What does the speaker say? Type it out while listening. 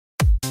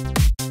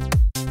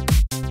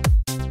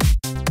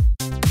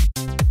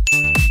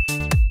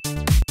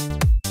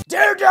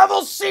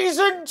Daredevil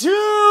Season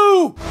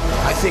 2!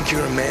 I think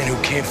you're a man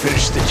who can't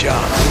finish the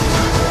job.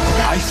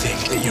 I think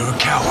that you're a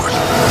coward.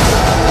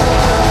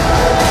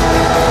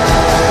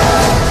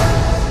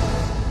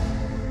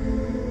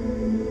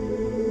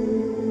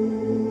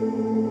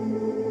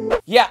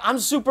 Yeah, I'm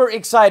super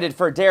excited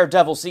for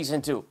Daredevil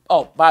Season 2.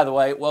 Oh, by the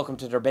way, welcome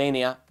to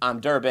Durbania.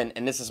 I'm Durbin,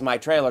 and this is my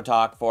trailer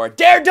talk for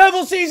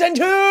Daredevil Season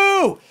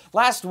 2!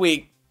 Last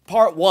week,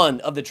 Part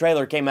 1 of the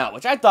trailer came out,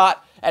 which I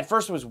thought at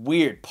first was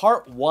weird.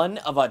 Part 1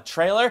 of a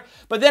trailer?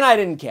 But then I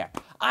didn't care.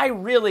 I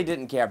really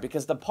didn't care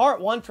because the Part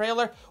 1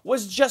 trailer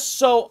was just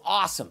so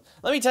awesome.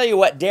 Let me tell you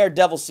what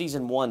Daredevil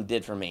Season 1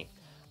 did for me.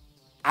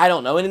 I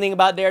don't know anything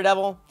about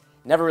Daredevil.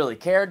 Never really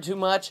cared too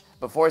much.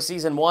 Before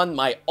Season 1,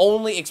 my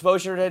only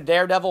exposure to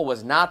Daredevil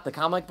was not the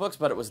comic books,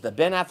 but it was the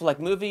Ben Affleck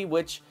movie,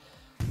 which...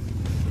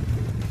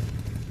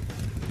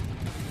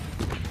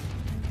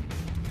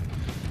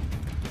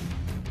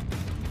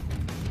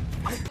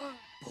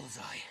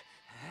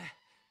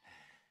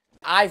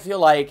 I feel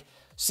like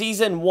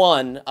Season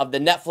 1 of the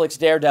Netflix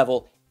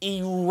Daredevil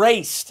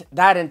erased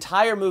that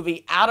entire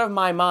movie out of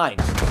my mind.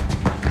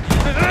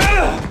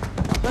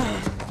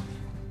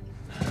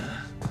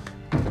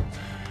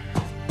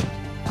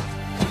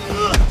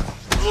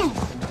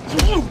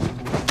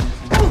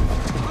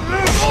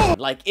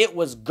 Like, it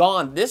was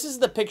gone. This is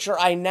the picture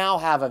I now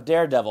have of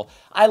Daredevil.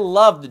 I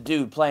love the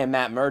dude playing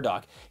Matt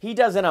Murdock. He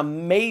does an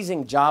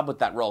amazing job with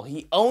that role.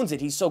 He owns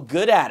it. He's so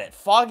good at it.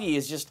 Foggy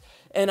is just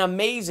an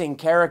amazing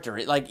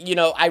character. Like, you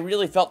know, I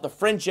really felt the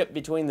friendship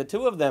between the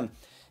two of them.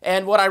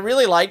 And what I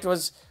really liked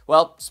was,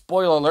 well,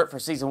 spoiler alert for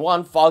Season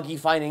 1, Foggy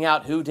finding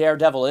out who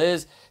Daredevil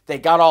is. They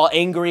got all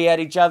angry at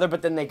each other,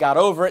 but then they got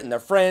over it, and they're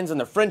friends, and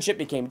their friendship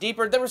became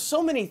deeper. There were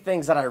so many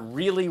things that I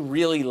really,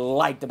 really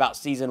liked about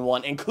Season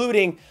 1,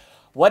 including,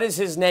 what is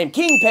his name?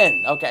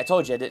 Kingpin! Okay, I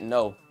told you I didn't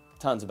know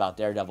tons about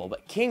Daredevil,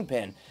 but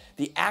Kingpin,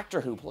 the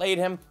actor who played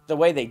him, the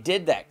way they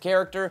did that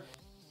character,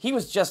 he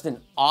was just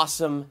an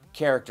awesome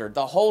character.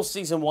 The whole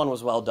Season 1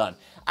 was well done.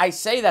 I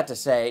say that to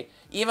say,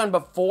 even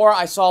before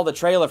I saw the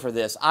trailer for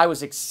this, I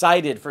was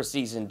excited for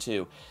Season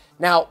 2.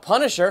 Now,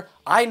 Punisher,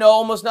 I know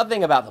almost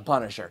nothing about the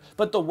Punisher,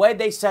 but the way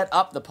they set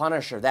up the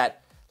Punisher,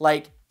 that,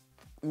 like,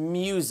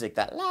 music,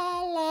 that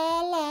la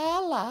la la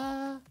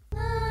la.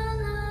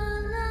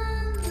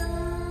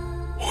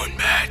 One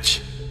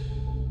badge.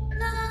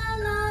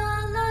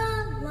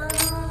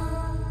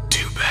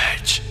 Two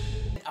badge.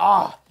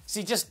 Ah,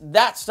 see, just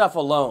that stuff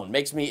alone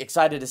makes me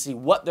excited to see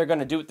what they're going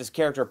to do with this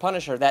character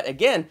Punisher. That,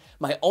 again,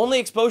 my only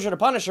exposure to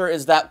Punisher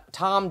is that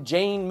Tom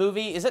Jane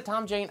movie. Is it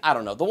Tom Jane? I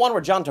don't know. The one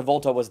where John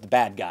Travolta was the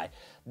bad guy.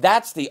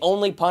 That's the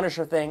only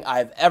Punisher thing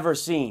I've ever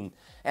seen.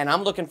 And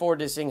I'm looking forward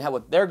to seeing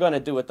what they're going to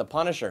do with the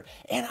Punisher.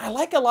 And I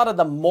like a lot of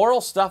the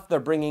moral stuff they're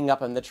bringing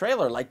up in the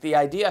trailer, like the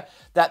idea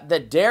that the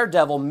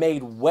Daredevil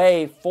made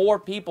way for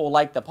people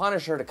like the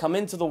Punisher to come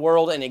into the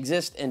world and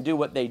exist and do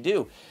what they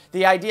do.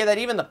 The idea that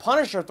even the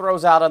Punisher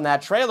throws out on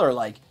that trailer,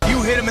 like,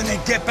 You hit them and they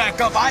get back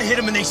up. I hit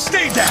them and they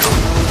stay down.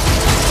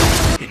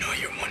 You know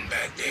you're one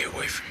bad day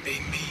away from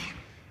being me.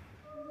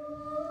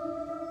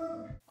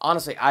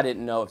 honestly, I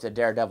didn't know if the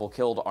Daredevil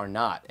killed or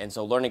not. And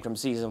so learning from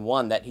Season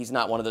 1 that he's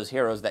not one of those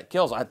heroes that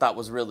kills, I thought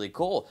was really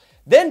cool.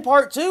 Then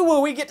Part 2, where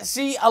we get to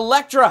see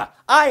Elektra.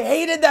 I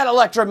hated that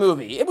Elektra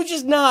movie. It was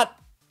just not,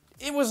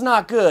 it was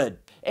not good.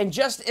 And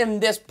just in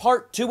this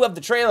Part 2 of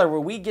the trailer where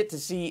we get to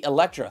see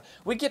Elektra,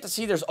 we get to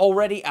see there's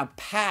already a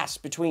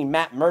past between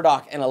Matt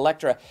Murdock and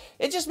Elektra.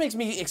 It just makes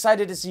me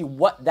excited to see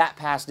what that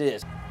past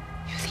is.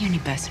 You're the only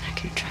person I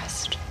can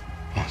trust.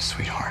 Oh,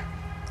 sweetheart,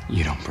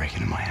 you don't break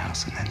into my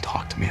house and then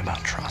talk to me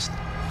about trust.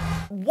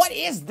 What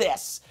is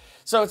this?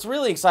 So it's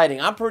really exciting.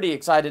 I'm pretty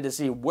excited to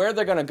see where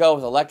they're going to go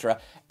with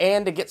Elektra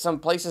and to get some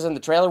places in the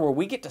trailer where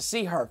we get to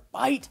see her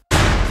fight.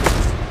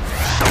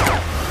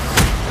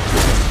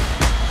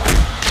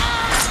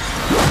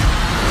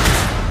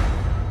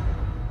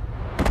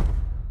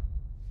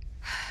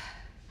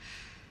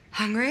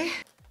 Hungry?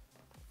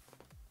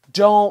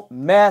 Don't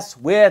mess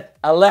with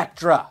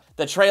Elektra.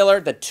 The trailer,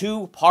 the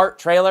 2-part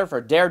trailer for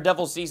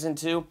Daredevil Season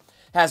 2,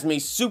 has me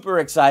super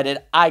excited.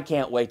 I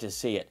can't wait to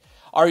see it.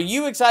 Are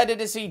you excited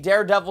to see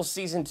Daredevil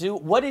Season 2?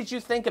 What did you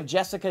think of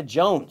Jessica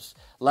Jones?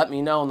 Let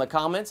me know in the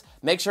comments.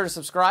 Make sure to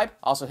subscribe.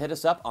 Also hit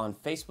us up on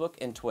Facebook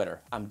and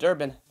Twitter. I'm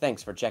Durbin.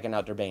 Thanks for checking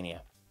out Durbania.